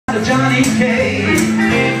Johnny K.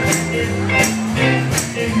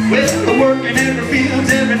 Well, working in the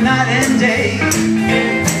fields every night and day,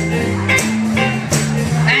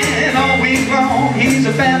 and all week long he's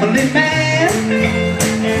a family man.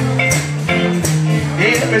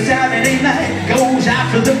 Every Saturday night goes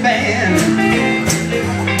out to the band.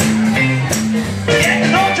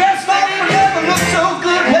 Yeah, no dress for never look so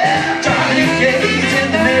good. Well, Johnny K's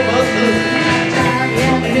in the neighborhood.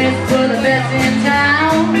 For the best in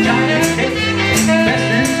town. Johnny K, best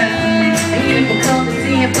in town. People come to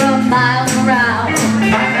see him from miles around.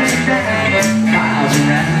 Miles around, miles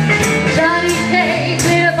around. Johnny K,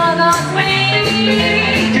 live on the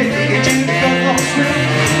swing.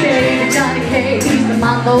 Baby Johnny K, he's the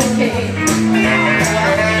mambo king.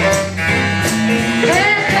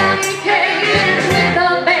 There's Johnny K, dance with the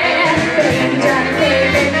band. Baby Johnny K,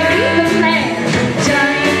 baby, he's the man.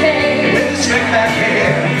 Johnny K, with the slick back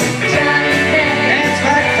hair, Johnny K, dance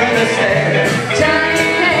back from the stairs. Johnny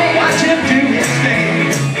K, Watch him do his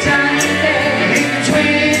thing. Johnny K, He's the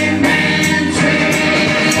swingman, swing.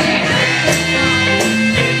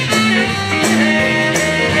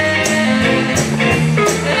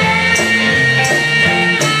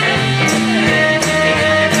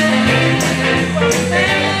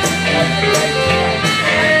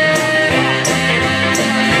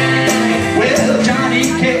 Well, Johnny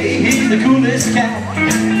K, he's the coolest cat.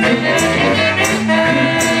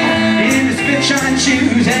 In his fit-shine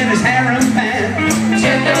shoes and his harem pants.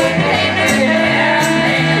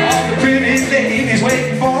 All the pretty ladies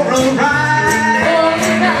waiting for a ride.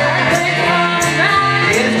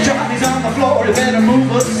 If Johnny's on the floor, you better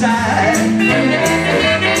move aside.